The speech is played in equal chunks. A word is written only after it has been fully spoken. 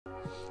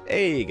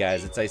Hey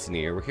guys, it's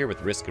IcyNewYear. We're here with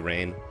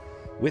Kaitocain.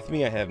 With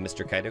me I have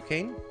Mr.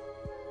 Kaitocain.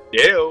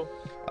 Yo. Do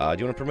you want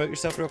to promote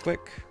yourself real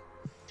quick?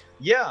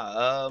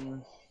 Yeah,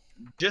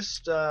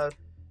 just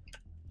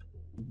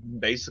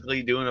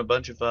basically doing a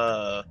bunch of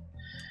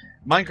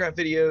Minecraft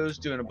videos,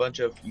 doing a bunch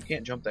of you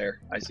can't jump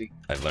there, I see.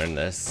 I've learned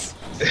this.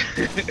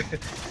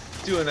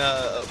 Doing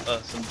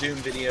some Doom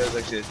videos,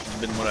 actually it's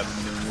been what I've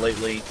been doing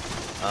lately.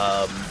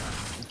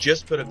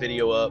 Just put a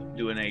video up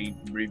doing a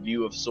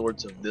review of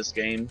sorts of this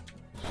game.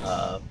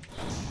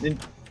 And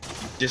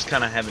just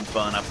kind of having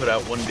fun. I put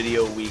out one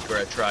video a week, or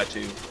I try to.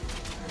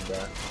 And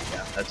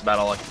yeah, that's about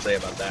all I can say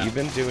about that. You've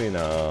been doing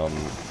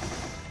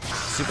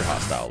Super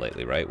Hostile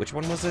lately, right? Which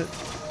one was it?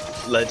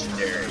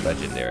 Legendary.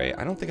 Legendary.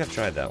 I don't think I've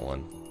tried that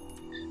one.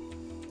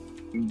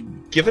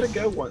 Give it a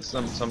go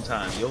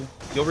sometime.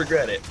 You'll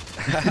regret it.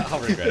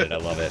 I'll regret it. I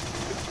love it.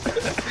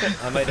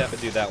 I might have to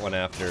do that one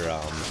after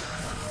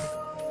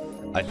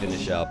I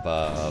finish up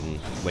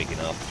waking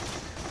up.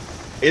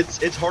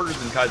 It's harder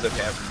than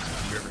Kaitocain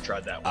if you ever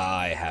tried that one.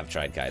 I have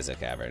tried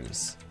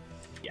Kaitocain.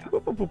 Yeah.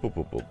 Boop, boop, boop, boop,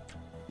 boop, boop.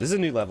 This is a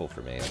new level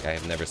for me. Like, I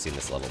have never seen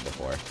this level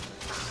before.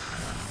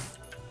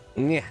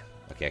 Yeah.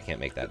 Okay, I can't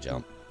make that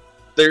jump.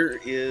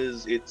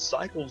 It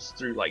cycles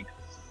through like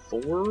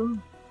 4.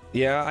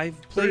 Yeah,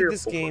 I've played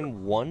this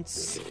game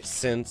once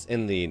since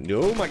in the...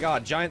 Oh my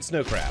god, giant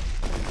snow crab.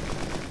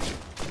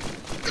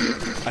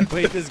 I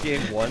played this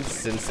game once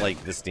since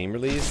like the Steam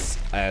release,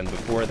 and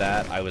before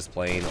that I was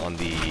playing on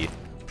the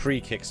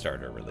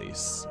pre-Kickstarter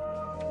release.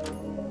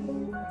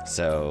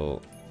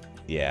 So,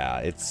 yeah,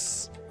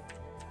 it's...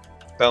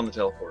 Found the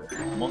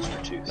teleporter.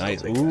 Monster 2. So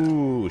nice.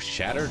 Ooh,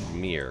 Shattered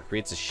Mirror.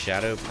 Creates a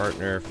shadow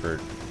partner for...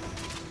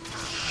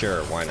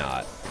 Sure, why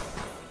not?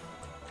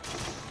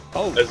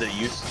 Oh! As it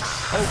used.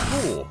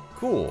 Oh, cool.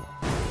 Cool.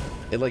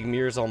 It, like,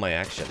 mirrors all my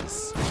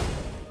actions.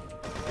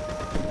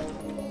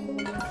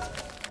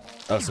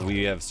 Oh, so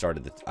we have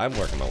started the... I'm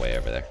working my way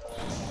over there.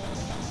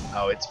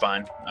 Oh, it's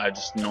fine. I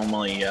just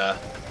normally,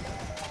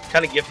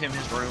 kind of give him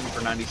his room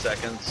for 90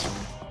 seconds.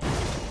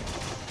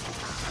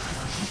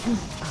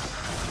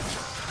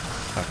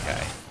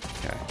 Okay.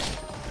 Okay.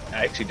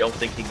 I actually don't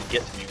think he can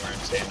get to me where I'm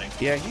standing.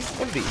 Yeah, he's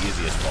one of the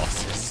easiest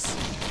bosses.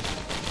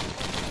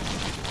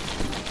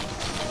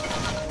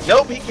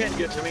 Nope, he can't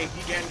get to me.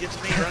 He can't get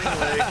to me running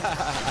away.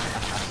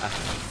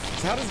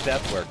 So how does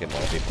death work in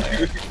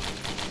multiplayer?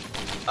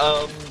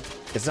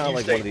 It's not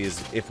like one of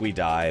these, if we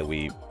die,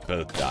 we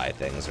both die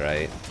things,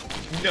 right?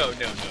 No.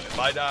 If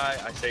I die,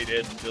 I stay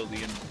dead until the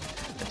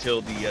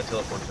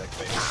teleport's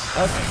activated.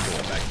 Okay,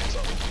 cool. Back to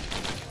myself.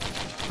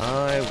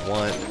 I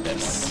want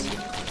this.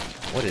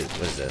 What is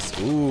this?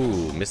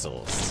 Ooh,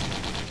 missiles.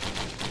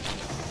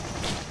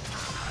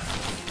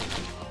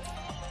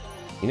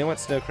 You know what,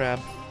 Snow Crab?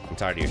 I'm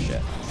tired of your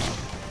shit.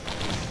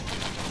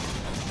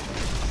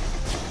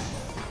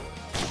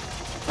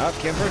 Oh,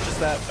 can't purchase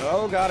that.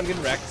 Oh god, I'm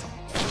getting wrecked.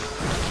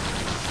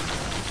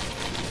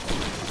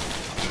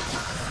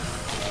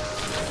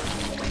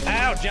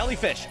 Ow,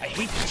 jellyfish! I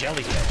hate the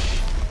jellyfish.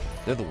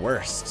 They're the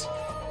worst.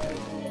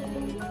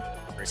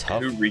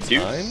 Tough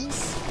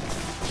times?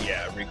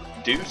 Yeah,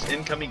 reduce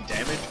incoming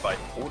damage by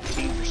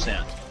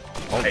 14%.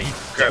 Oh, hey,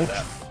 grab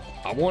that.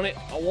 I want it.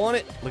 I want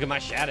it. Look at my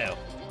shadow.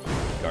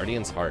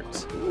 Guardian's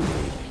Heart. Ooh.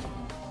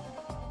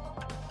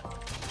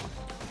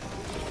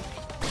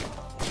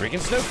 Freaking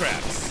snow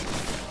crabs.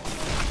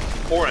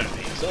 4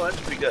 enemies, so that's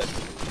pretty good.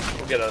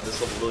 We'll get out of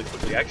this level really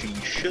quickly. Actually,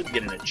 you should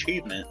get an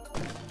achievement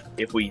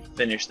if we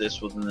finish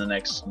this within the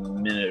next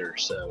minute or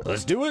so.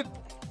 Let's do it.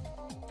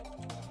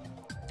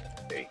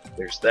 Okay,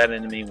 there's that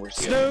enemy. Where's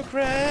the snow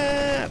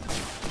crab?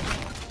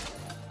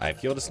 I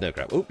killed a snow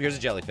crab. Oop, here's a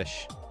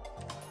jellyfish.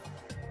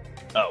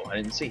 Oh, I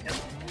didn't see him.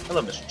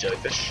 Hello, Mr.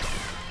 Jellyfish.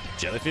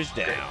 Jellyfish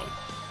down.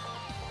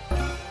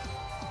 Great.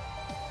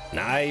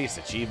 Nice,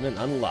 achievement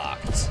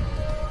unlocked.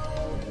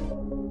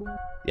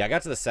 Yeah, I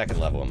got to the second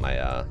level in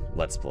my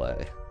Let's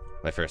Play.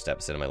 My first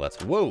episode of my Let's...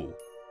 Whoa!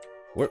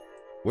 Where?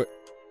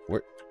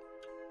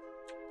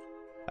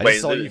 Wait,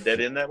 is it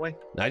dead end that way?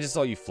 I just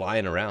saw you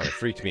flying around. It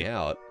freaked me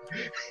out.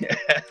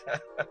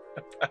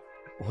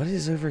 What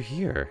is over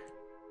here?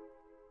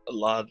 A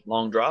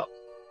long drop.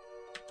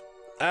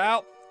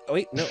 Ow! Oh,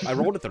 wait, no, I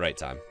rolled at the right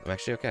time. I'm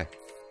actually okay.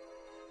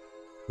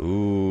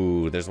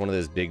 Ooh, there's one of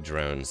those big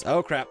drones.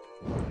 Oh, crap.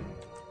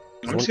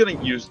 I'm just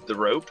gonna use the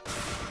rope.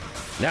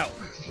 No,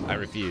 I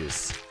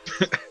refuse.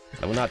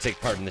 I will not take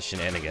part in the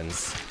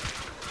shenanigans.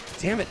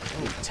 Damn it!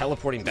 Oh,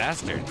 teleporting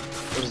bastard.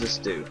 What does this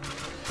do?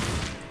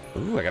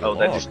 Ooh, I got a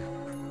log.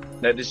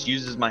 That just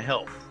uses my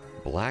health.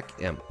 Black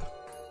Imp.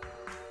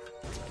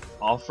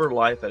 Offer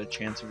life at a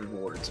chance of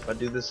rewards. If I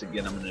do this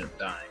again, I'm gonna end up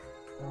dying.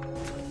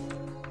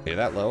 You're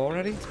that low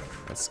already?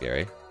 That's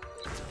scary.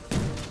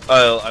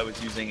 I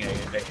was using a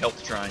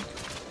health shrine.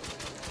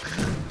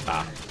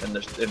 Ah. And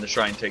the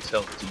shrine takes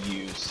health to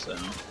use, so...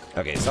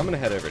 Okay, so I'm gonna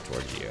head over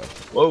towards you.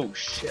 Whoa,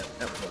 shit.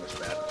 That was almost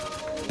bad.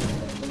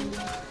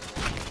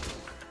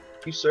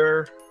 You,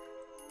 sir.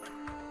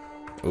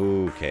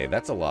 Okay,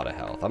 that's a lot of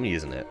health. I'm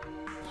using it.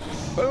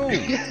 Boom!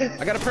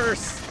 I got a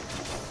purse!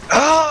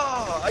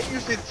 Ah! I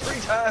used it 3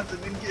 times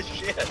and didn't get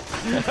shit.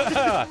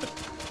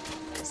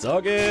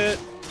 Suck it.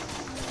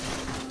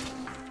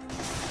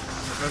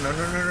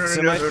 No.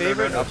 So my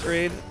favorite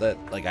upgrade that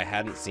like I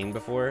hadn't seen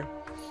before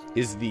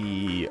is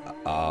the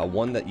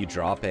one that you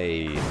drop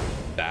a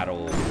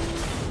battle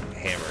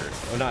hammer.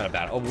 Oh, not a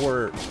battle. A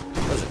war.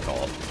 What is it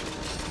called?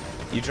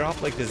 You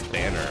drop like this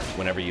banner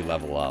whenever you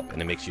level up,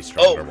 and it makes you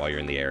stronger while you're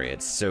in the area.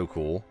 It's so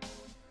cool.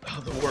 Oh,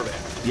 the war banner.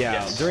 Yeah,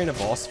 yes. During a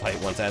boss fight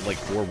once, I had like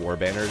 4 war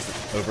banners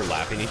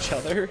overlapping each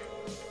other.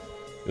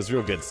 It was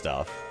real good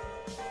stuff.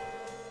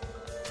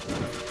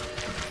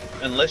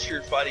 Unless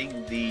you're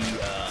fighting the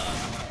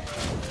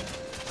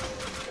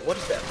what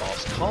is that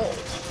boss called?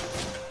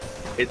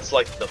 It's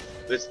like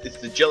it's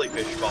the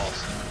jellyfish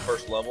boss in the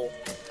first level.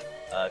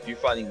 If you're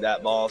fighting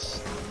that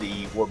boss,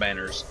 the war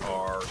banners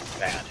are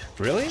bad.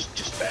 Really?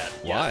 Just bad.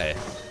 Why? Yeah.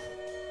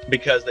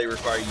 Because they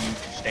require you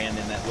to stand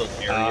in that little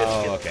area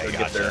to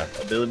get their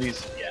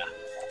abilities. Yeah.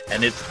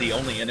 And it's the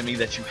only enemy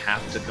that you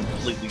have to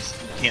completely, you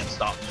can't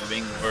stop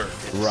moving or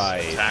its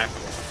attack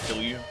will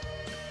kill you.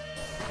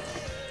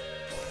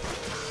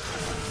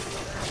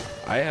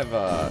 I have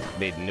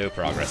made no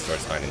progress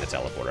towards finding the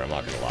teleporter, I'm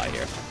not going to lie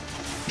here.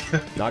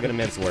 Not going to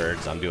mince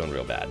words, I'm doing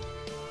real bad.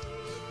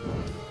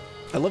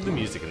 I love the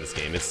music in this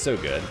game, it's so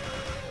good.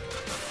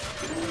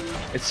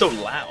 It's so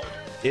loud.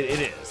 It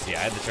is, yeah,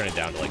 I had to turn it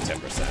down to like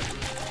 10%.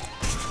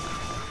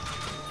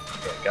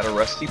 Yeah, got a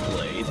rusty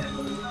blade.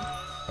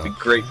 Be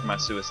great for my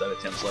suicide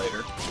attempts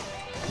later.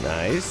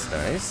 Nice,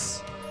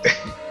 nice.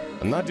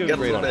 I'm not doing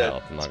great on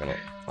health, I'm not going to...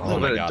 Oh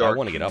my god, I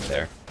want to get up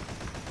there.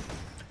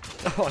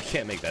 Oh, I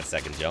can't make that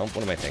second jump.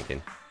 What am I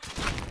thinking?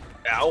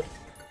 Ow.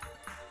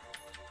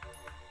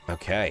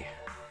 Okay.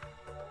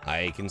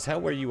 I can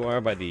tell where you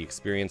are by the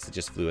experience that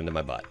just flew into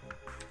my butt.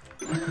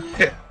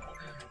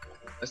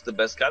 That's the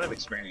best kind of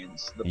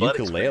experience. The butt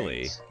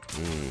ukulele.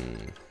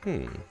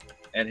 experience.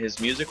 And his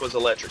music was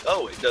electric.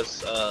 Oh, it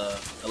does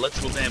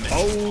electrical damage.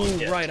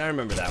 Oh, right. I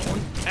remember that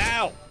one.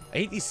 Ow! I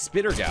hate these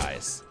spitter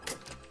guys.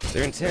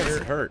 They're intense.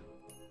 It hurt.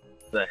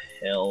 The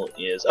hell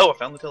is... Oh, I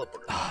found the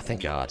teleporter. Oh,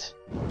 thank God.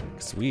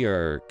 Because we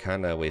are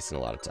kind of wasting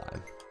a lot of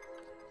time.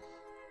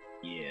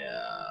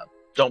 Yeah.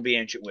 Don't be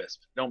Ancient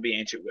Wisp. Don't be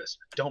Ancient Wisp.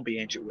 Don't be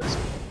Ancient Wisp.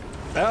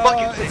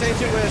 Oh, it's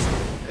Ancient Wisp.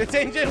 It's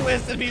Ancient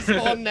Wisp and he's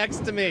spawned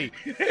next to me.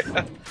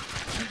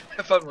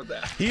 Have fun with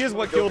that. He is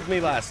what killed me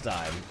last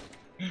time.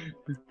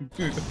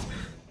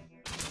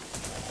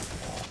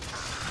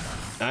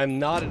 I'm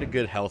not in a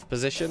good health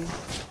position.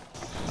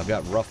 I've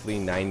got roughly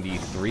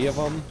 93 of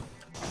them.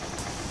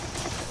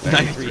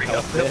 93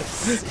 health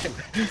bits.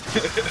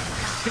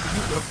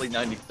 Roughly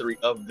 93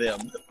 of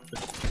them.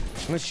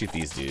 I'm gonna shoot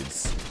these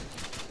dudes.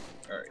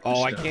 Alright.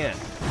 Oh, I can't.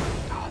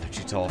 Oh, they're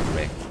too tall for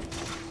me.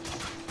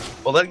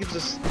 Well, that gives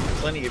us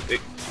plenty of... Do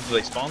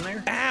they spawn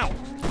there? Ow!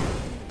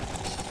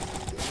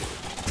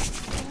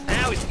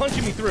 Ow, he's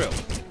punching me through.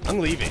 I'm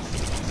leaving.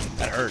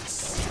 That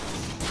hurts.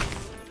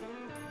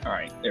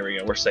 Alright, there we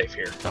go. We're safe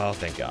here. Oh,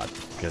 thank God.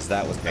 Because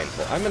that was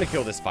painful. I'm gonna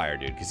kill this fire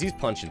dude, because he's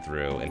punching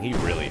through, and he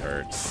really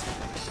hurts.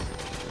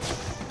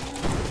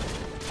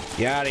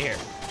 Get out of here.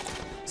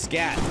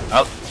 Scat.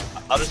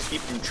 I'll just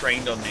keep him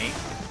trained on me.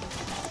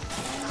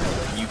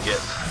 And you get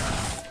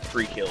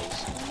 3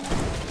 kills.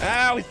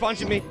 Ow, he's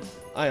punching me.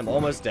 I am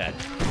almost dead.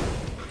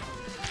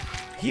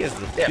 He has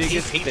the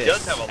biggest he fist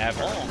does have a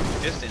ever. long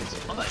distance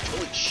punch.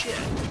 Holy shit.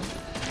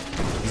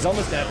 He's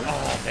almost dead.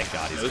 Oh, thank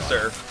God he's No, gone.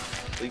 sir.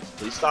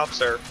 Please stop,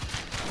 sir.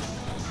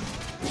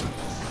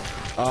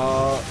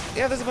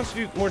 Yeah, there's a bunch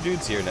of more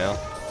dudes here now.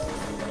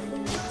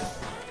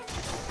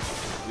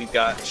 We've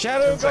got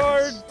Shadow 10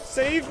 Guard, seconds.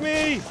 save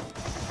me!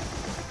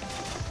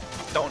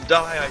 Don't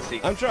die,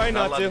 Icy. I'm trying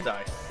not to.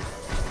 Die.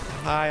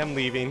 Hi, I'm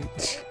leaving.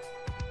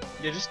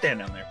 Yeah, just stand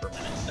down there for a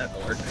minute.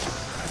 That'll work.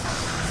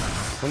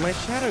 Well, my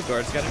Shadow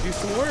Guard's got to do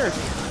some work.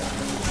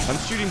 I'm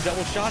shooting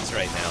double shots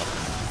right now.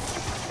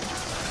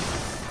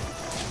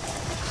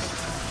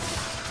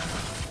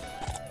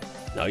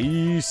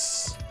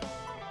 Nice.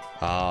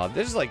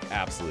 There's like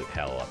absolute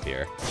hell up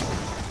here.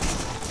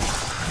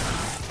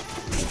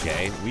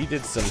 Okay, we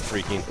did some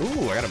freaking...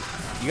 Ooh,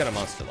 you got a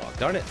monster log.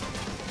 Darn it.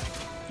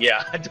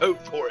 Yeah, I dove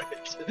for it.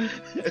 I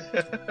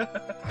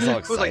was all excited. I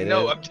was like,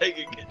 no, I'm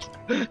taking it.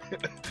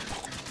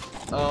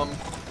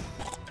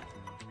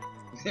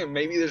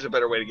 Maybe there's a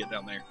better way to get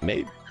down there.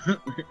 Maybe.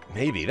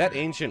 Maybe. That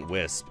Ancient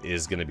Wisp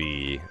is gonna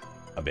be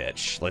a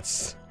bitch.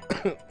 Let's...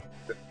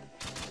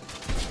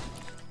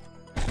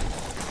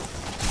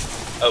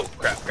 Oh,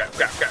 crap.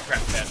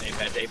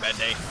 Bad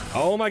day.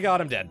 Oh my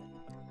God, I'm dead.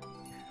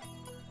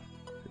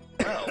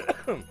 Oh.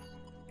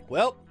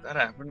 Well, That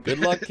happened. good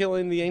luck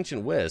killing the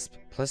Ancient Wisp.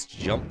 Plus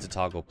jump to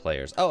toggle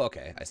players. Oh,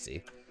 okay, I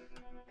see.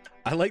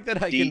 I like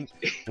that I can...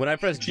 When I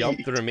press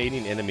jump, the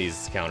remaining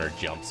enemies counter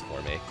jumps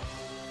for me.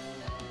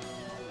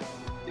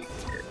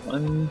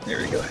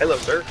 There we go. Hello,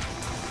 sir.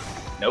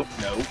 Nope,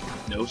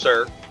 no,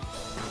 sir.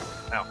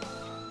 Ow.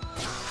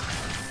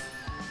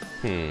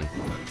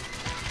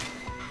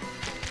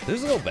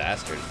 Those little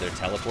bastards, they're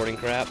teleporting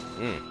crap.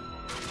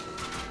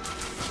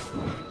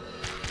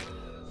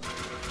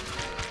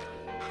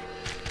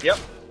 Yep.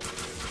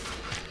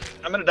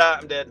 I'm gonna die.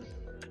 I'm dead.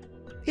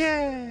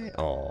 Yay!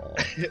 Oh.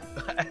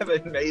 I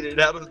haven't made it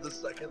out of the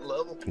second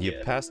level. You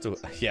yet. passed away.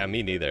 Yeah,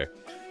 me neither.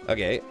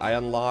 Okay, I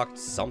unlocked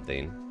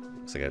something.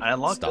 Looks like I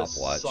unlocked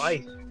stopwatch.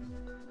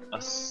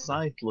 a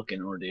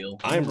scythe-looking ordeal.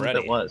 I'm ready.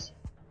 It was.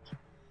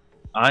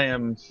 I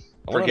am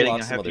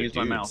forgetting I have to use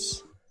my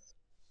mouse.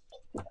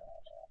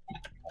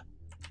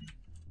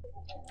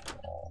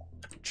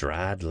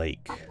 Dried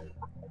lake.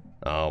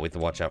 Oh, we have to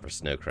watch out for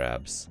snow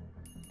crabs.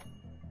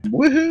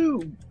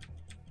 Woohoo!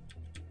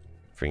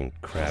 Freaking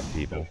crab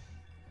people.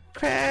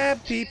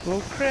 Crab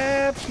people,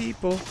 crab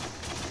people.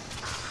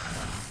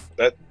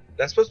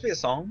 That's supposed to be a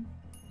song?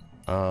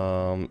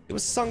 It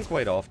was sung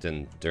quite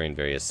often during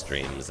various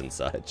streams and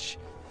such.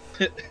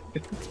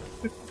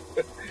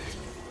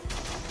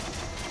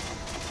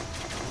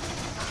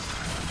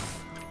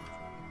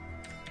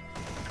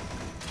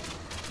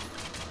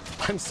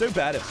 I'm so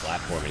bad at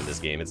platforming this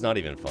game, it's not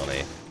even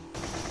funny.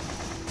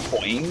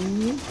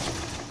 Boing.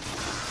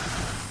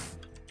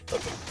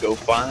 Okay, go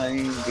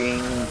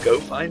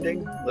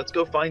finding. Let's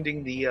go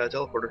finding the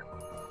teleporter.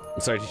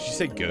 I'm sorry, did you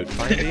say goat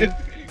finding?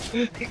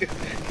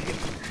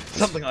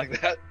 Something like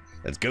that.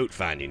 That's goat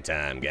finding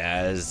time,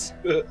 guys.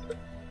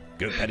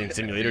 Goat petting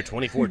simulator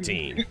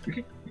 2014.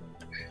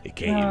 It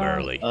came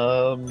early.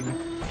 Oh,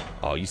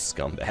 you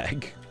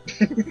scumbag.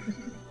 I'm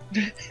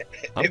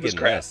it was getting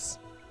crap. this.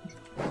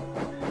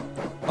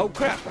 Oh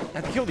crap! I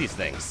have to kill these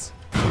things.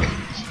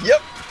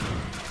 Yep.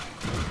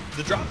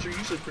 The drops are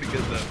usually pretty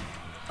good though.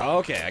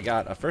 Okay, I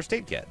got a first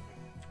aid kit.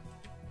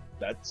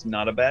 That's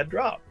not a bad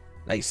drop.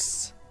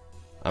 Nice.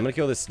 I'm gonna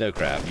kill this snow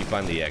crab. You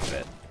find the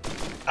exit.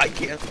 I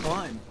can't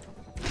climb.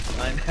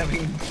 I'm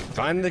having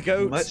Find the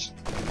goat.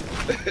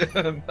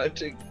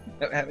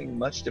 having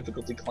much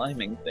difficulty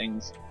climbing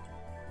things.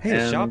 Hey, the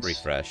And- shop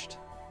refreshed.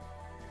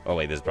 Oh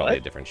wait, there's probably a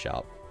What? different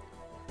shop.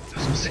 I was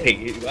gonna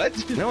say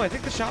what? No, I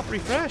think the shop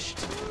refreshed.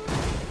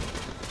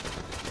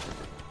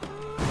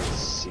 Let's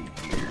see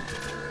here.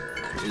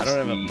 I don't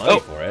have enough money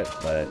for it,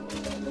 but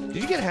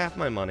did you get half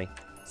my money?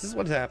 Is this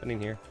what's happening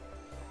here?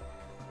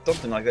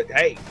 Something like that.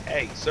 Hey,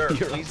 sir,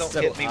 You're please don't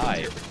so hit me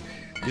high. with your...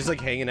 You're just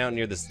like hanging out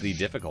near the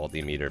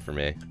difficulty meter for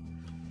me.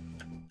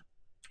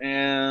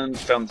 And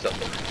found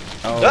something.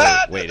 Oh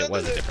Ah, wait, it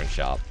was a different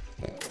shop.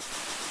 I'm going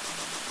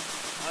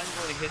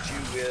to hit you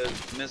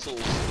with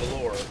missiles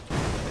galore.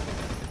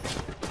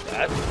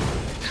 That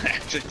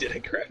actually did a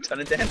crap ton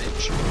of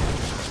damage.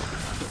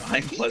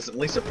 I'm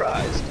pleasantly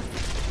surprised.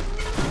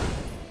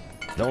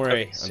 Don't worry,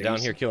 Okay, I'm down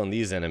seems- here killing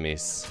these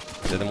enemies.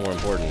 They're the more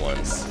important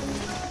ones.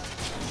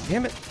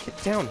 Damn it, get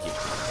down here.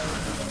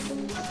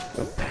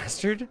 You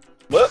bastard.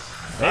 Whoop!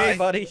 Hey, Hi.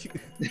 buddy.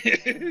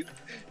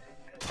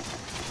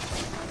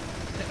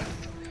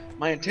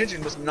 My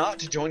intention was not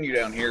to join you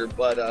down here,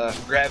 but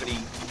Gravity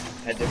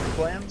had different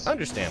plans.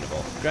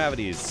 Understandable.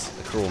 Gravity's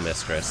a cruel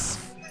mistress.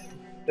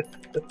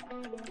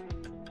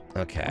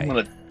 Okay. I'm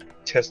gonna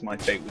test my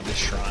fate with this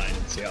shrine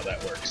and see how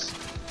that works.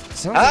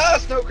 Sounds Ah,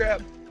 snow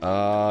crab!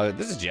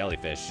 this is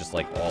Jellyfish, just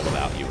like all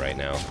about you right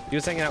now. He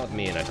was hanging out with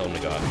me and I told him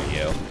to go after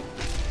you.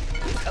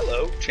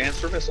 Hello, chance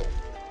for missile.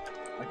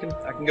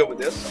 I can go with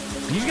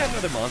this. You got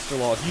another monster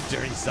log, you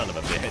dirty son of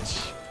a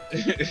bitch.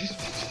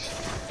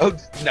 Oh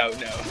no.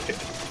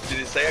 Did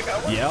it say I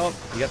got one? Yep,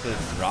 you got the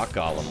rock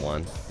golem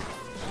one.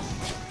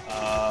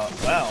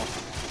 Wow.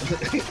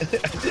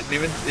 It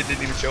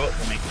didn't even show up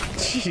for me.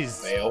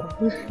 Jeez. Fail.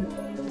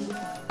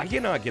 I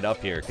cannot get up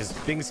here because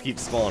things keep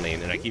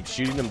spawning and I keep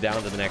shooting them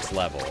down to the next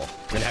level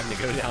and having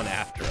to go down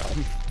after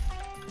them.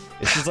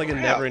 It's just like a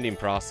never-ending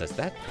process.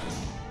 I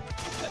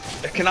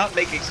cannot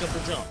make a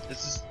simple jump.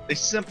 This is a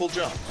simple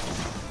jump.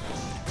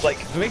 Like,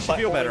 If it makes you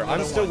feel better,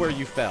 I'm still 101. where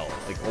you fell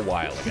like a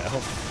while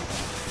ago.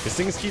 Because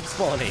things keep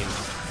spawning.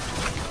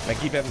 I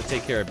keep having to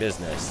take care of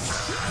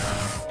business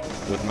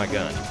with my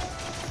gun.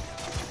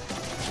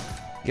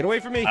 Get away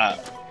from me! I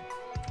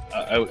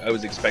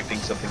was expecting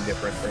something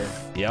different there.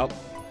 Yep.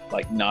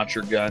 Like, not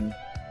your gun.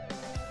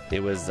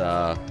 It was,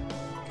 I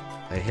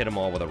hit them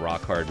all with a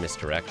rock-hard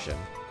misdirection.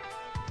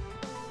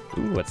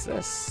 Ooh, what's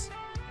this?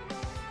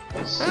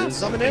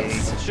 Summon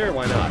imps? Sure,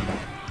 why not?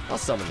 I'll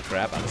summon the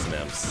crap out of some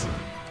imps.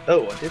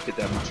 Oh, I did get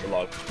that monster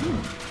log.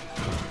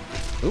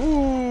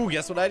 Ooh,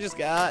 guess what I just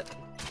got?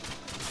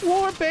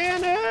 War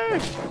banner!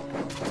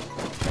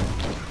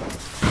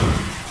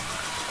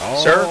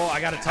 Oh, Sir,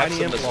 I got a tiny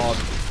have imp some log.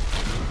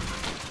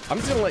 I'm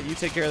just gonna let you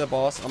take care of the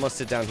boss. I'm gonna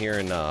sit down here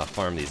and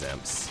farm these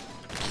imps.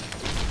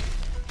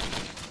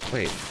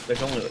 Wait,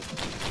 There's only like...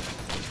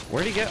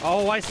 where'd he get?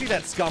 Oh, I see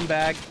that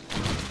scumbag.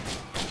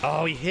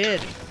 Oh, he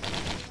hid.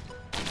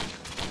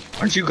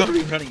 Aren't you going to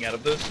be running out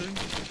of those soon?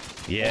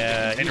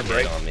 Yeah, he Container hit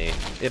break. on me.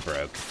 It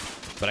broke.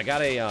 But I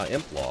got a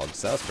imp log,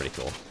 so that was pretty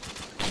cool.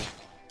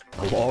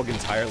 A log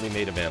entirely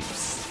made of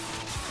imps.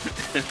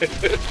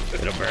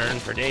 It'll burn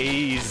for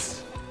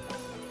days.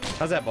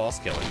 How's that boss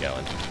killing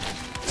going?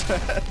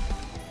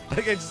 I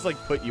think I just like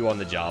put you on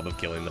the job of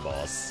killing the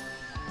boss.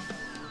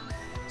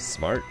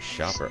 Smart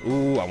shopper.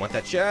 Ooh, I want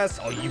that chest.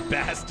 Oh, you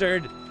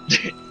bastard.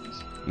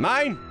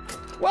 Mine.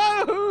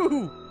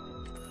 Whoa!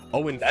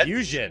 Oh,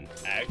 infusion.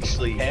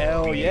 Actually,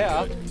 Hell really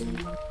yeah.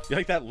 good. You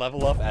like that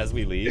level up as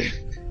we leave?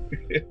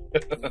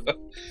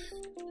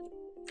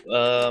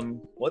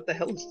 What the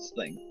hell is this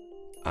thing?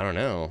 I don't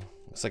know.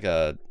 Looks like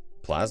a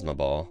plasma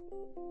ball.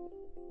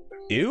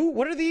 Ew,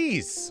 what are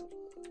these?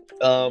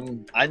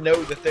 I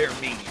know that they're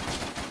mean.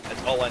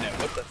 That's all I know.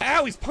 What the?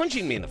 Ow, he's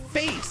punching me in the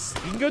face.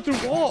 You can go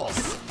through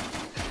walls.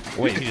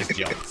 Wait, he just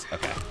jumped.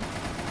 Okay.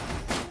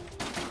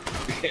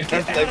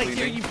 Get out of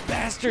here, you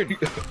bastard.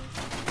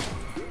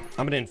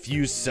 I'm gonna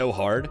infuse so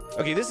hard.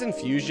 Okay, this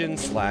infusion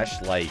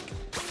slash like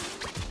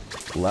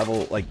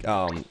level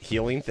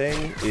healing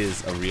thing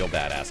is a real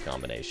badass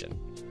combination.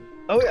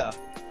 Oh yeah.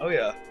 Oh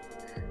yeah.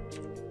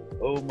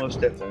 Oh, most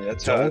definitely.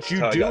 That's Don't how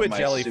you I do got it, my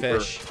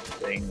jellyfish.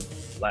 super thing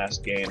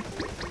last game.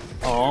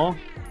 Aw.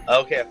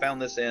 Okay, I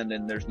found this end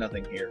and there's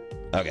nothing here.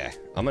 Okay,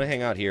 I'm gonna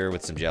hang out here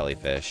with some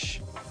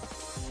jellyfish.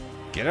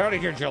 Get out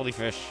of here,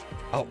 jellyfish.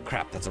 Oh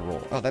crap, that's a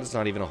roll. Oh, that is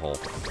not even a hole.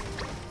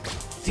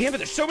 Damn it,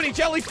 there's so many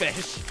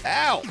jellyfish.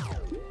 Ow!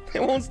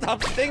 It won't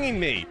stop stinging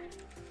me.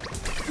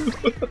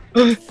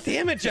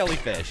 Damn it,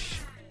 jellyfish.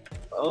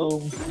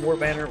 War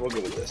banner, we'll go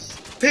with this.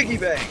 Piggy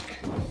bank!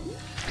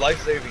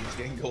 Life savings,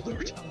 getting gold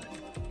over time.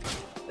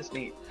 That's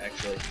neat,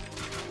 actually.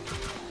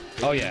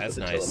 Oh yeah, that's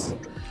nice.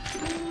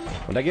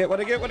 What'd I get?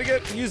 What'd I get? What'd I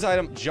get? Use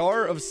item.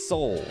 Jar of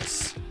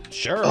Souls.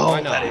 Sure,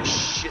 why not? That is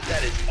shit.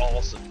 That is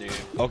awesome, dude.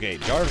 Okay,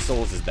 Jar of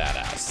Souls is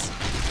badass.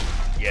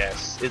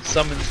 Yes, it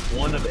summons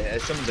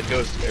it summons a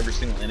ghost of every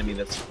single enemy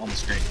that's on the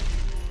screen.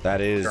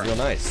 That is real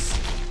nice.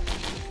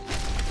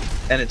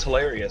 And it's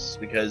hilarious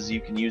because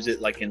you can use it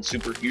like in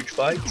super huge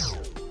fights,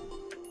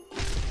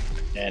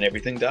 and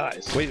everything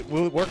dies. Wait,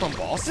 will it work on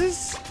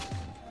bosses?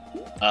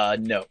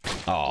 No.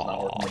 Oh. Does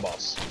not work on the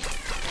boss.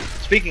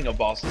 Speaking of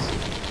bosses.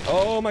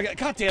 Oh my god!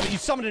 God damn it! You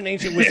summoned an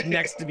ancient wisp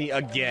next to me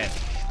again.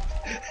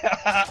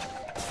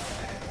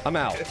 I'm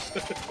out.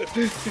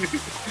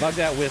 Fuck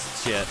that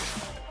wisp shit.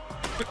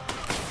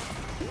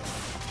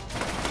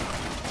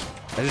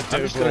 I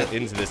just dove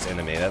into this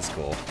enemy. That's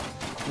cool.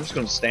 I'm just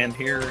gonna stand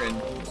here and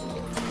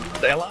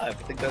stay alive.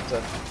 I think that's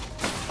a.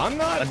 I'm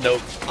not. A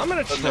nope. I'm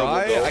gonna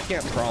try. I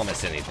can't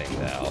promise anything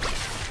though.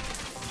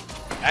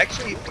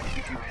 Actually,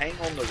 if you hang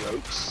on the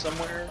ropes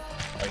somewhere,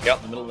 like out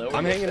in the middle of nowhere.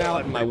 I'm hanging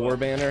out in my war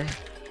banner.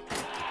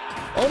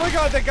 Oh my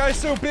god, that guy's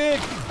so big!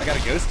 I got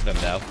a ghost of him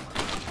though.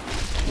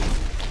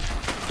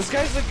 This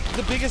guy's like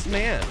the biggest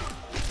man.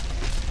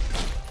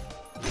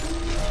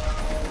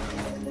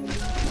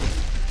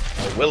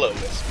 A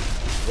will-o-wisp.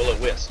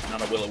 Will-o-wisp,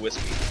 not a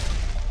will-o-wispy.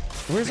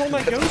 Where's all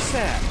my ghosts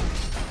at?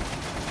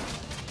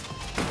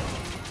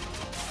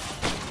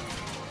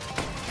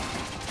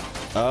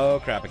 Oh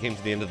crap, I came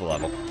to the end of the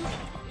level.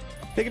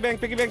 Piggy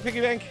bank, piggy bank,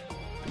 piggy bank!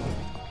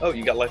 Oh,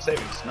 you got life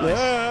savings.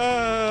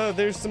 Nice.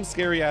 There's some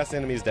scary ass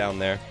enemies down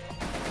there.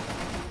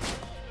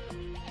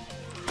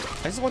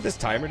 I just want this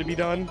timer to be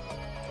done.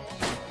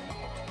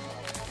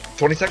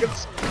 20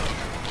 seconds.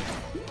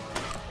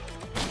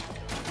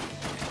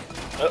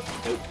 Oh,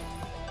 nope.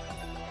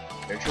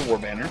 There's your war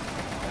banner.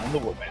 Found the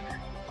war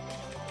banner.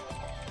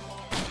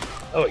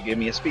 Oh, it gave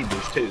me a speed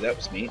boost too. That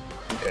was neat.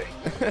 Okay.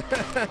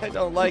 I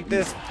don't like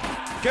this.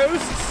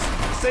 Ghosts!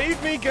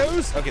 Save me,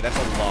 ghosts! Okay, that's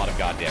a lot of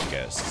goddamn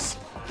ghosts.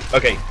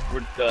 Okay,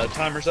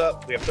 timer's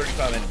up. We have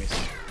 35 enemies.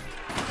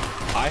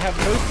 I have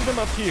most of them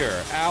up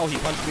here. Ow, he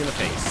punched me in the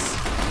face.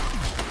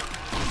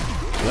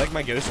 You like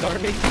my ghost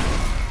army?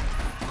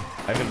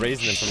 I've been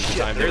raising them from the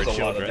time they were children. There's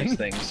a lot of these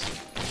things.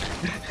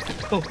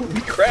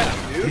 Holy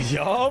crap, dude.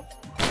 Yup.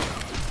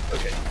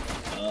 Okay.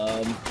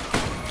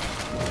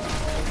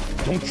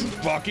 Don't you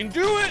fucking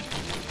do it!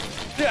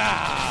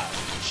 Ah!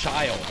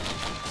 Child.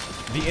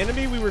 The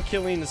enemy we were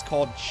killing is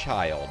called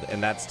Child,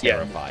 and that's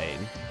terrifying.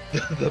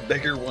 Yeah. The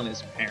bigger one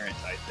is Parent,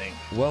 I think.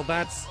 Well,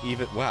 that's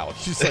even... Wow,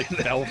 he just like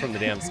fell from the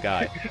damn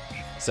sky.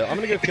 So I'm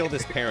gonna go kill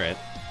this Parent,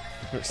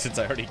 since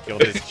I already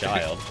killed this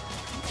Child.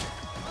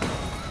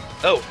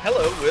 Oh,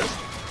 hello, Wisp.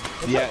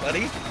 What's up,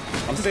 buddy?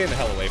 I'm staying the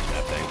hell away from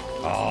that thing.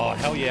 Oh,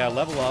 hell yeah,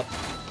 level up.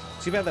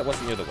 Too bad that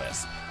wasn't near the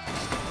Wisp.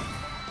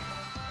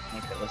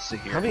 Okay, let's see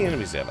here. How many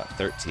enemies do I have? About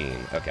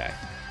 13. Okay.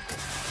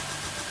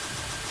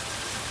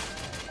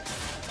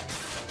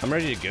 I'm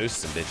ready to ghost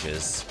some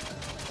bitches.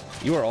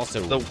 You are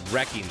also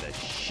wrecking the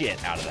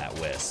shit out of that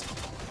Wisp.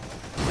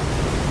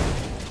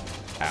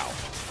 Ow.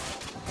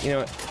 You know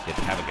what? Get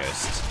to have a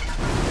ghost.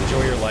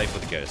 Enjoy your life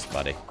with a ghost,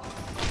 buddy.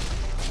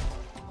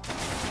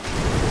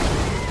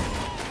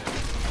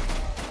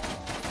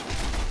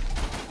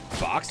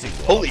 Boxing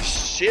gloves. Holy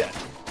shit!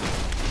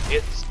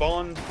 It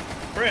spawned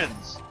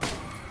friends.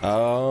 I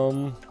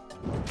don't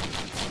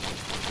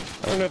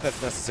know if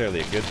that's necessarily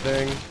a good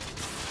thing.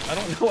 I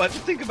don't know what to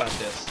think about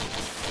this.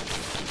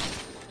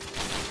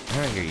 I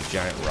don't hear you,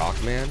 giant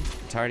rock man.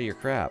 I'm tired of your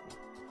crap.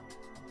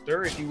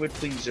 Sir, if you would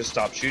please just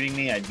stop shooting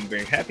me, I'd be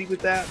very happy with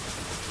that.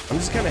 I'm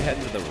just kind of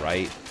heading to the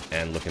right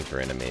and looking for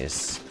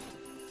enemies.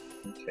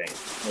 Okay,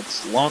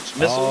 let's launch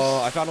missiles.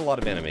 Oh, I found a lot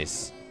of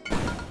enemies.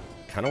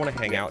 Kind of want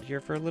to hang out here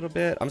for a little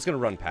bit. I'm just going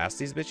to run past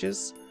these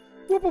bitches.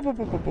 Whoop, whoop, whoop,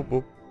 whoop, whoop,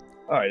 whoop.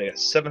 Alright, I got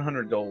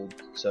 700 gold,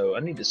 so I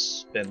need to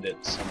spend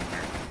it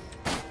somewhere.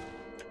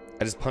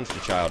 I just punched a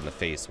child in the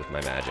face with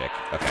my magic.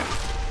 Okay.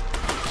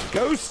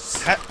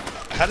 Ghosts! How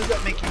does that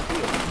make you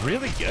feel?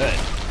 Really good.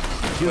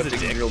 He was a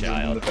dick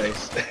child. In the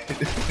face.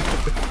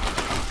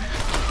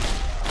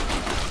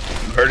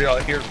 You heard it all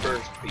here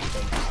first,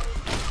 people.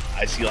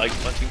 Icy likes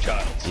punching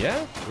childs.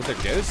 Yeah? With their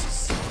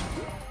ghosts?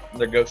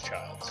 They're ghost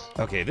childs.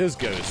 Okay, those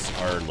ghosts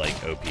are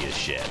like OP as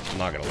shit. I'm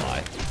not gonna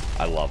lie.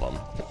 I love them.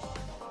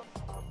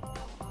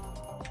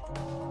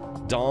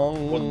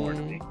 Dong. One more to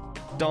me.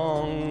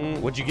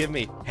 Dong. What'd you give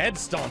me? Head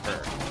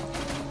Stomper.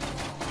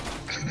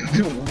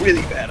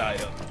 Really bad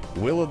item.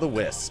 Will o' the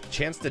Wisp.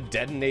 Chance to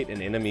detonate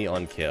an enemy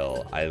on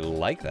kill. I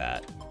like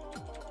that.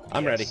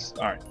 I'm ready.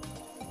 Alright.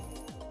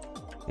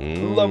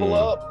 Level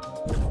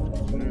up.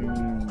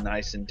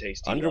 Nice and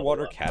tasty.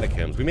 Underwater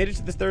Catacombs. We made it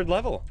to the 3rd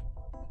level.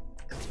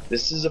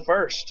 This is a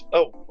first.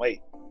 Oh, wait.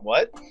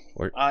 What?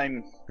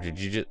 Did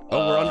you just...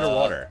 Oh, we're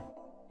underwater.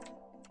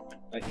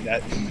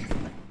 That...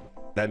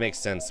 That makes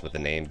sense with the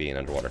name being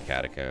Underwater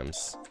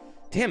Catacombs.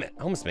 Damn it,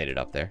 I almost made it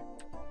up there.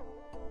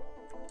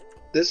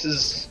 This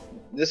is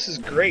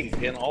great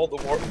in all the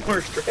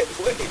worst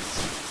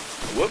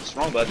ways. Whoops,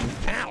 wrong button.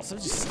 Ow,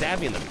 someone just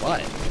stabbed me in the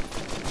butt.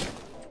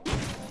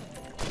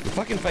 We're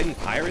fucking fighting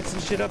pirates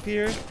and shit up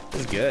here?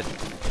 This is good.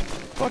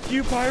 Fuck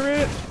you,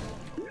 pirate!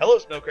 Hello,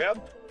 snow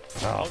crab.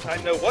 Oh. Long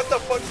time no. What the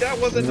fuck? That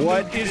wasn't.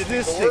 What is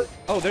this thing?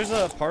 Oh, there's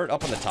a part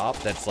up on the top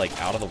that's like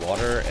out of the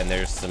water, and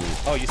there's some.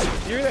 Oh, you see?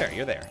 You're there.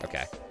 You're there.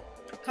 Okay.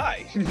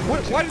 Hi.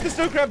 What? Why did the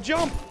snow crab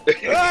jump?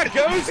 Ah,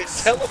 ghosts! It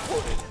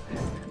teleported.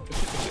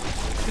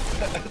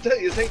 I'll tell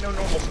you, this ain't no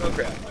normal snow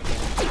crab.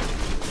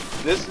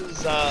 This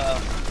is the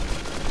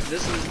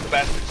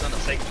bastard son of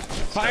Satan.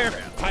 Fire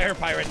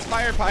pirates!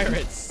 Fire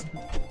pirates!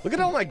 Look at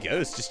all my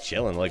ghosts just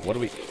chilling. Like, what do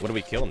we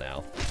kill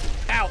now?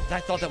 Ow! I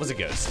thought that was a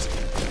ghost.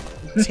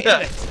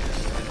 Damn it!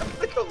 I'm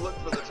gonna go look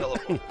for the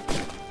teleport.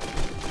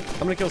 I'm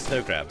gonna kill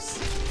snow crabs.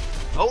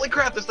 Holy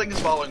crap! This thing is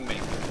following me.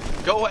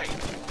 Go away!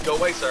 Go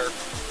away, sir.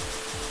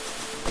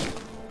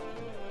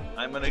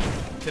 I'm gonna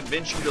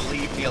convince you to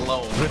leave me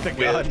alone. With a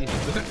gun.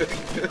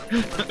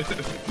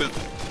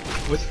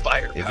 with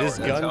firepower. If this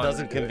gun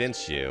doesn't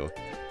convince you,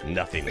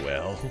 nothing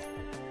will.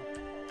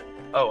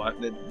 Oh,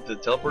 the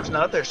teleport's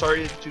not there.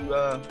 Sorry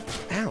to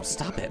Ow,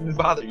 stop it.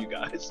 Bother you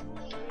guys.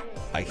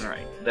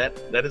 Alright,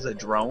 that is a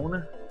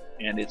drone,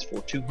 and it's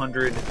for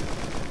 200.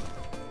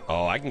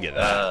 Oh, I can get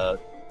that.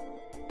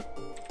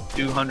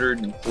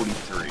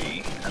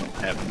 243. I don't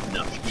have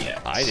enough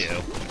yet. I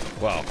do.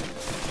 Well,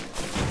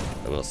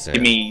 I will soon.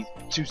 Give me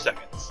 2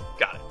 seconds.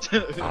 Got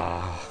it.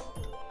 Ah.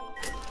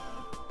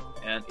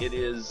 And it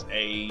is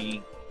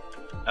a...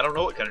 I don't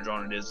know what kind of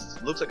drone it is.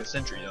 It looks like a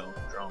sentry, though,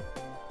 drone.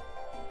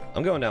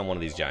 I'm going down one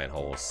of these giant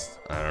holes.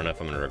 I don't know if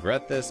I'm going to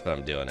regret this, but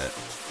I'm doing it.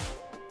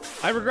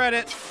 I regret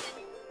it!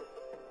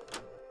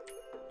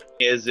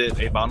 Is it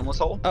a bottomless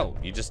hole? Oh,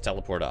 you just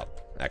teleport up,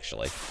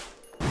 actually.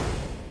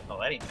 Oh,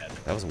 that ain't bad.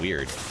 That was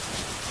weird.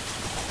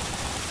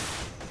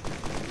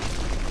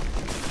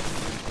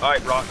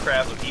 Alright, rock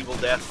crab of evil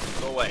death,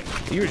 go away.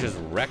 You were just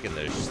wrecking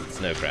those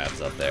snow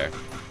crabs up there.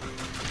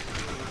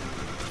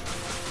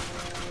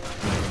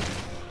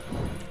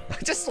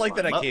 I just like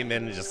that I came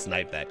in and just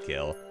sniped that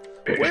kill.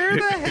 Where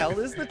the hell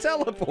is the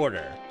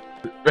teleporter?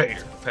 Right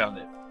here, found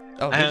it.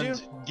 Oh, did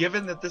you?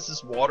 Given that this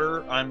is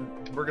water,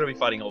 we're gonna be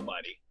fighting Old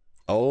Mighty.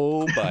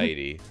 Oh,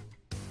 bitey.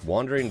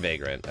 Wandering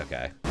Vagrant,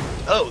 okay.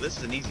 Oh, this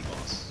is an easy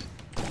boss.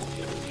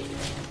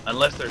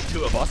 Unless there's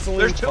 2 of them. Bustling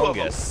There's 2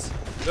 fungus. of them.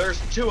 There's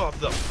 2 of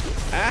them.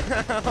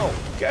 Ow!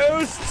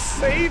 Ghosts,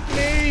 save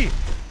me!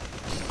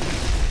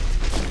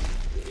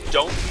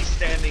 Don't be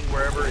standing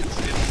wherever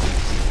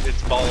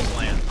it's balls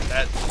land.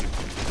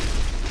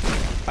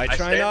 I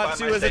try not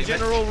to as a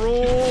general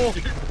rule.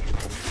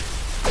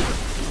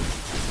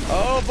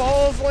 Oh,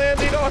 balls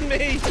landing on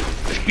me!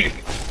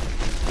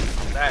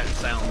 That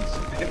sounds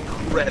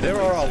incredible.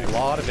 There are a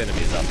lot of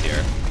enemies up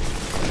here.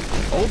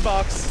 Old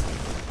box.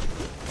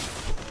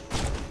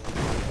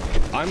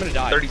 I'm gonna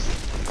die.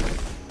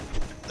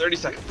 30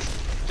 seconds.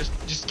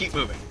 Just keep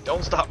moving.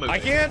 Don't stop moving. I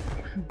can't.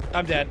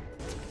 I'm dead.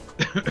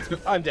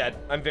 I'm dead.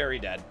 I'm very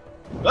dead.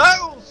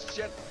 Oh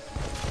shit!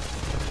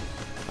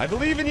 I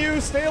believe in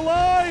you. Stay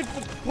alive.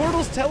 The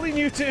portal's telling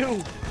you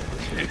to.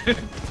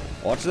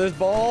 Watch those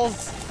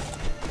balls.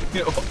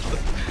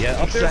 Yeah,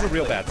 up there's a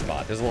real bad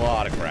spot. There's a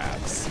lot of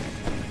crabs.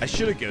 I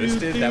should have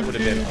ghosted. That would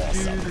have been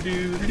awesome.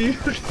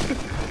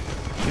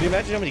 Can you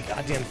imagine how many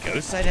goddamn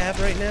ghosts I'd have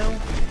right now?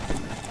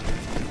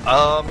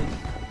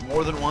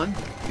 More than one?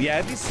 Yeah,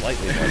 it'd be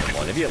slightly more than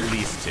one. It'd be at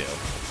least 2.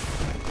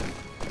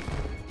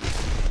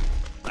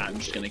 I'm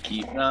just gonna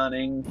keep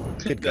running.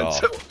 Good call.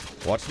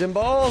 Watch them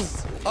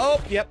balls.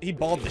 Oh, yep, he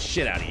balled the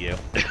shit out of you.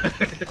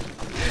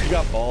 You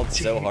got balled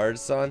so hard,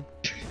 son.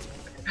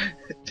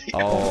 The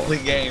only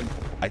game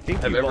I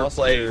think I've you ever lost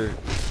played.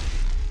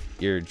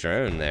 your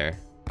drone there.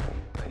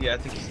 Yeah, I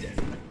think he's dead.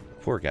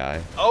 Poor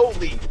guy.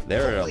 Holy!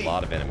 There are a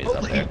lot of enemies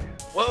up there.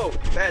 Whoa!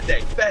 Bad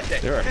day. Bad day.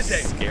 There are bad a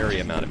day.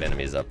 scary amount of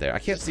enemies up there. I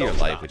can't see your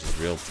life, which is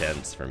real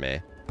tense for me.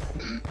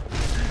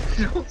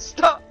 Don't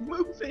stop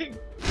moving.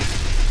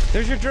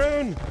 There's your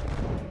drone.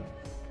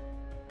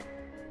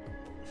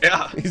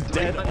 Yeah. He's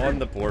dead on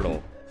the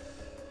portal.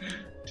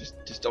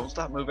 Just don't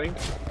stop moving.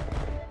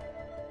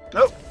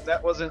 Nope,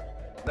 that wasn't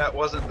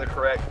the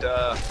correct.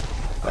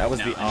 That was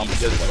no, the I need to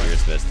opposite go of this what way. you were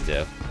supposed to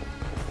do.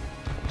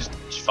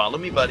 Just follow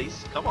me,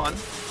 buddies. Come on.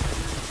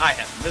 I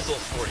have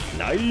missiles for you.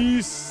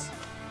 Nice.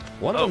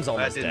 One of Oh, them's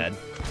almost that dead,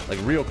 didn't- like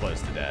real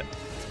close to dead.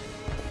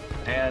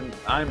 And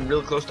I'm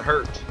real close to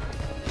hurt.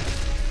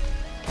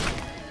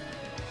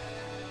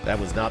 That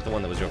was not the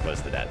one that was real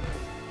close to dead.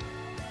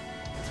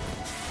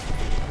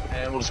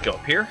 And we'll just go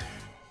up here.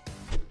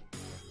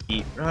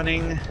 Keep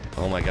running.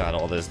 Oh my god,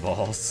 all those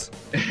balls.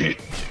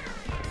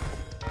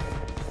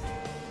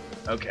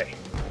 Okay.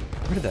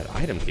 Where did that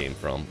item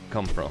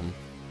come from?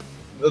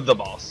 The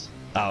boss.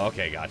 Oh,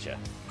 okay, gotcha.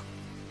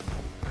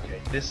 Okay,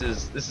 this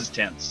is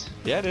tense.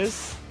 Yeah, it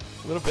is.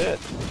 A little bit.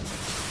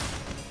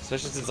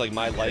 Especially since like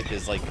my life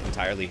is like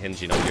entirely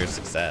hinging on your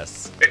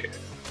success.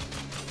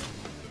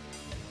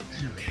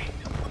 Okay,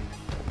 come on.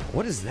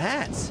 What is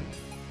that?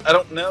 I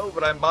don't know,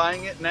 but I'm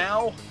buying it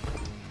now.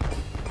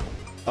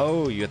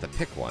 Oh, you have to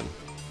pick one.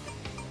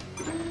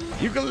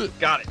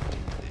 Got it.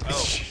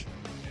 Oh.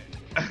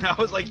 I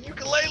was like,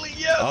 ukulele,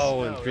 yes!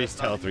 Oh, No, increased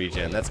that's not health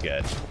regen. That's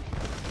good.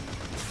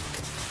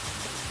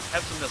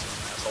 Have some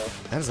missiles, asshole.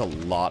 That is a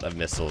lot of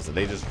missiles, and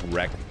they just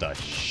wrecked the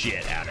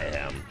shit out of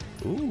him.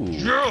 Ooh.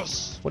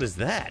 Yes! What is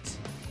that?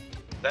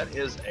 That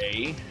is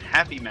a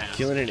happy mask.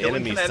 Killing an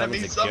enemy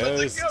summons a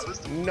ghost.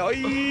 ghost.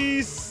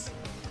 Nice!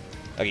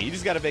 Okay, you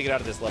just gotta make it out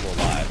of this level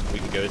alive. We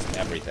can ghost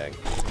everything.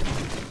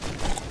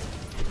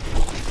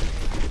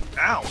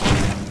 Ow!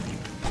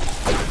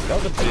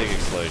 That was a big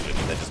explosion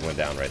that just went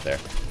down right there.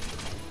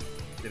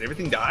 Did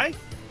everything die?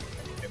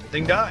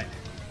 Everything died.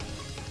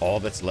 All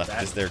that's left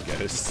is their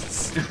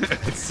ghosts.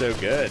 It's so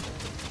good.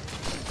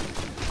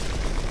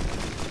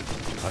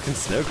 Fucking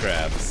snow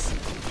crabs.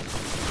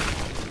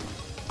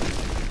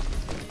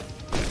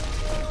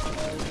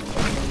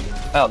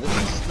 Wow,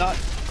 this is not.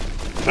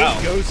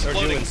 Those ghosts are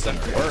Floating doing some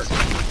work.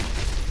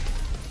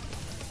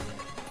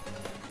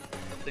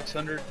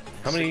 600.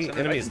 How many 600.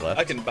 enemies left?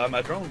 I can buy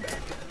my drone back.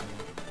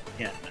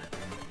 10.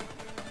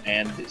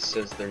 And it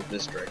says they're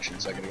this direction,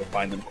 so I gotta go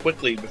find them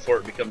quickly before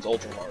it becomes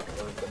ultra hard,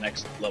 or the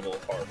next level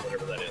of hard,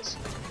 whatever that is.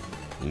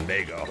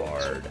 Mega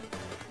hard.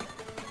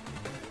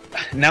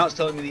 Now it's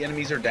telling me the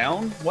enemies are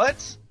down?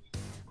 What?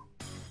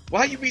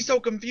 Why you be so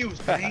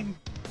confused, man?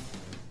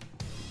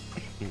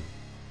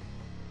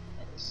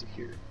 Let's see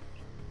here.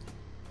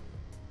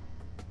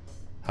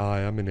 Hi,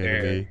 I'm an There.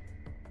 enemy.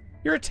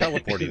 You're a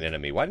teleporting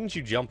enemy. Why didn't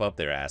you jump up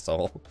there,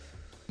 asshole?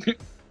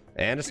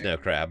 And a snow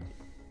crab.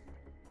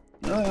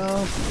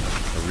 Well,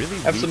 A really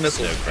have weak some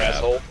missiles, snow crab.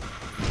 asshole.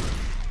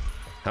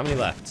 How many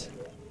left?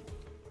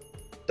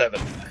 7.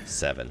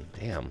 7.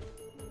 Damn.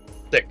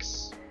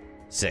 6.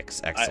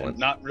 6. I'm Excellent.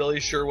 not really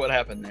sure what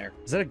happened there.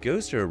 Is that a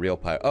ghost or a real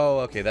pirate? Oh,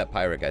 okay. That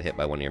pirate got hit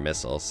by one of your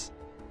missiles.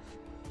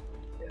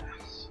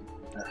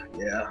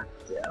 Yeah.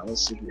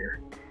 Let's see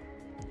here.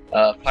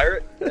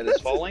 Pirate that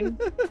is falling.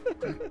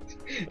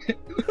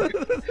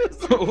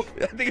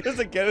 I think it was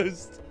a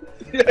ghost.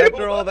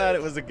 After all that,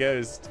 it was a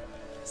ghost.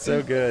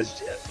 So good.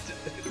 Shit.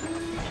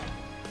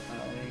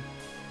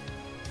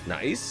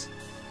 Nice.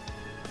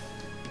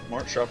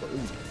 Smart shopper. Ooh,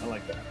 I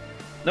like that.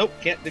 Nope,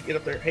 can't get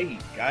up there. Hey,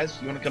 guys,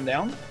 you want to come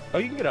down? Oh,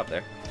 you can get up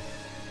there.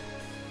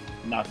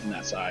 Not from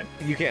that side.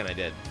 You can, I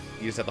did.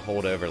 You just have to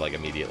hold over, like,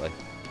 immediately.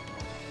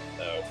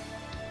 So.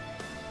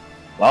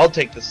 Well, I'll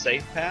take the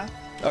safe path.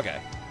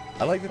 Okay.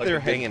 I like that Like they're a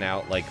good- hanging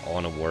out, like,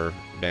 on a war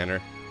banner.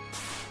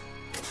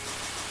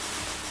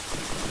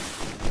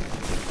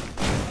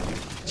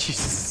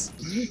 Jesus.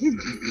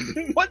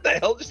 What the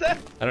hell is that?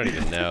 I don't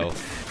even know.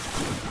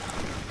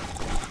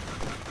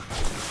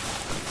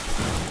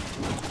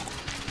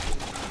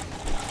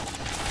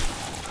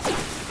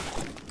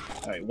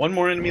 Alright, one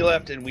more enemy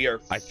left, and we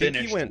are I think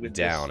finished he went with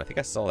down. This. I think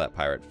I saw that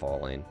pirate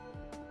falling.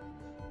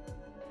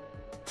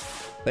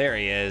 There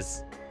he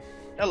is.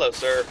 Hello,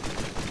 sir.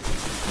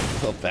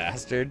 Little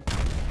bastard.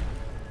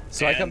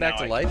 So I And come back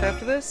now to life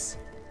after this?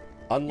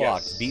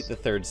 Unlocked. Yes. Beat the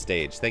 3rd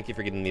stage. Thank you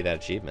for getting me that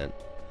achievement.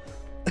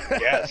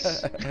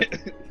 Yes.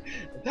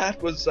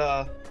 That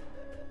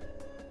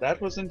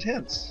was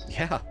intense.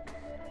 Yeah.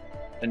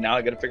 And now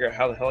I gotta figure out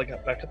how the hell I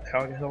got back up.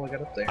 How the hell I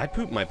got up there. I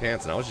pooped my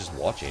pants and I was just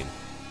watching.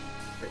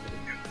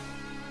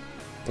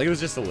 Like, it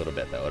was just a little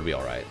bit, though. It'd be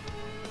alright.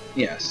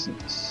 Yes.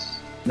 It's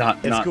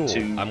not Cool.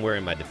 too I'm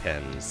wearing my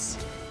Depends.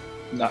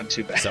 not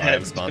too bad. So I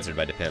am sponsored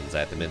by Depends. I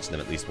have to mention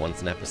them at least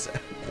once an episode.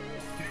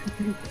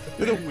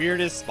 They're the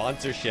weirdest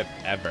sponsorship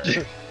ever.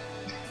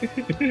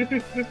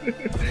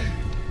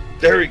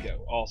 There we go.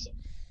 Awesome.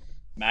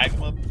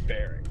 Magma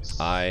Barracks.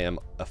 I am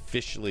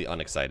officially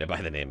unexcited by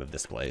the name of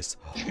this place.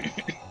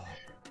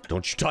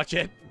 Don't you touch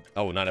it!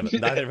 Oh,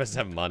 neither of us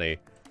have money.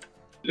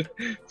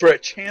 For a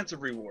chance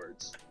of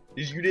rewards.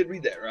 You did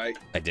read that, right?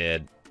 I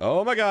did.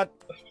 Oh my god!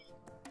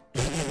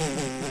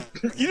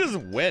 You just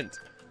went.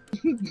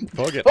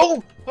 Fuck it.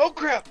 Oh! Oh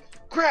crap!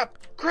 Crap!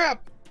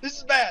 Crap! This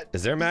is bad!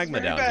 Is there magma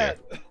This is down very here?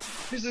 bad.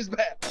 This is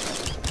bad.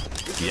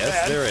 This is Yes,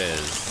 bad. there is.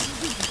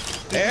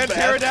 This And is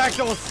bad.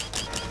 pterodactyls!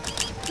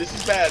 This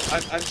is bad.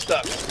 I'm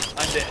stuck.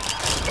 I'm dead.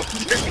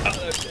 Oh dear God,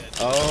 I'm dead.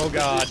 Oh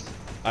God.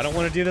 I don't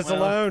want to do this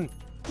alone.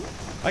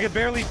 I could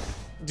barely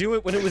do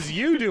it when it was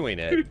you doing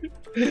it.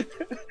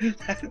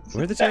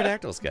 Where'd the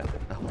pterodactyls go?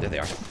 Oh, there they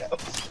are.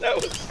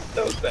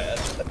 That was bad.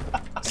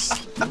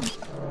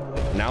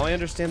 Now I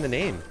understand the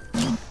name.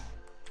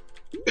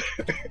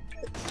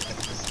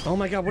 Oh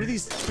my God, what are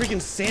these freaking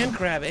sand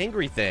crab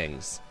angry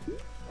things?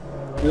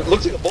 It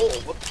looks like a bowl.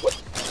 What?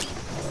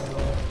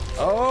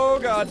 Oh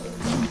God.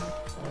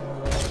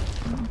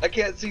 I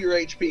can't see your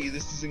HP.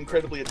 This is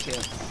incredibly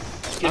intense.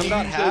 Can you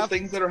use those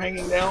things that are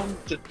hanging down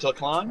to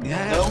climb?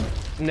 Yeah.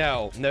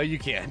 No, you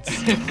can't.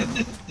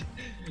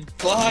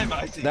 Climb,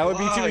 Icy. That would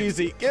be too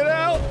easy. Get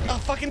out! Oh,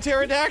 fucking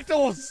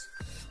pterodactyls!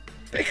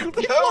 They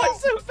fly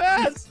so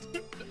fast!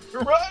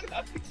 Run,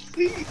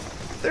 Icy!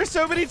 There's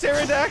so many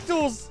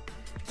pterodactyls!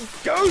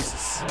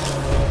 Ghosts!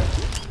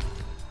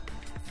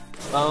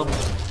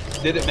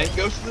 Did it make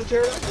ghosts of the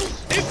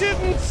pterodactyls? It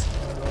didn't!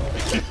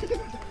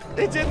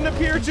 It didn't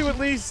appear to, at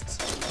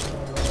least.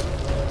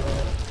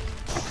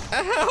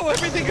 Ow,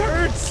 everything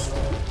hurts!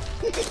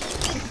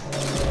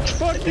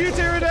 Fuck you,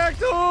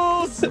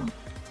 pterodactyls!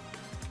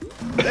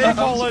 They've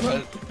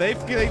fallen. They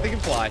can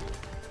fly.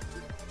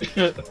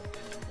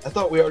 I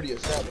thought we already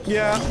established.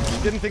 Yeah,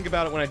 didn't think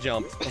about it when I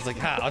jumped. I was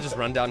like, I'll just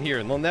run down here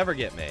and they'll never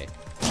get me.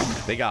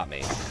 They got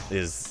me.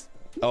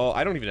 Oh,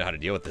 I don't even know how to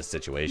deal with this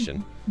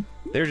situation.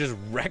 They're just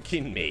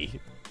wrecking me.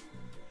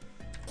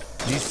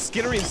 These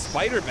skittering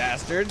spider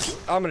bastards.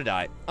 I'm gonna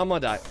die. I'm gonna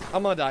die.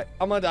 I'm gonna die.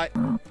 I'm gonna die.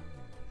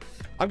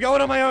 I'm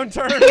going on my own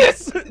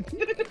terms.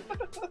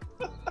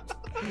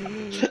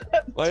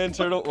 My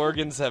internal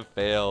organs have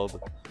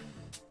failed.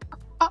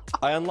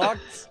 I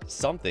unlocked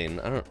something.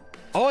 I don't.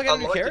 Oh, I got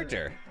a new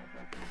character.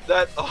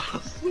 That's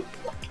awesome.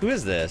 Who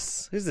is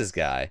this? Who's this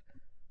guy?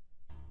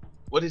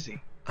 What is he?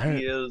 I don't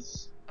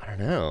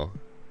know.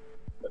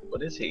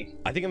 What is he?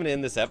 I think I'm gonna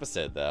end this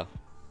episode though.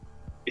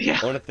 Yeah.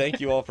 I want to thank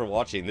you all for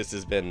watching. This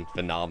has been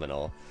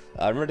phenomenal.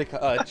 Remember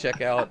to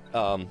check out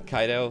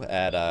Kaito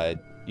at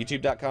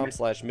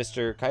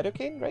youtube.com/Mr.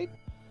 Kaitocain, right?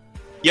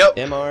 Yep.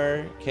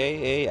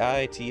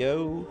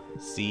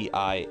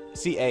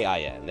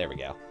 MrKaitoCain. There we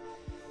go.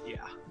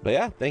 Yeah. But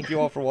yeah, thank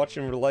you all for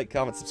watching. Remember to like,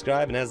 comment,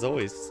 subscribe, and as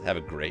always, have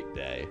a great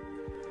day.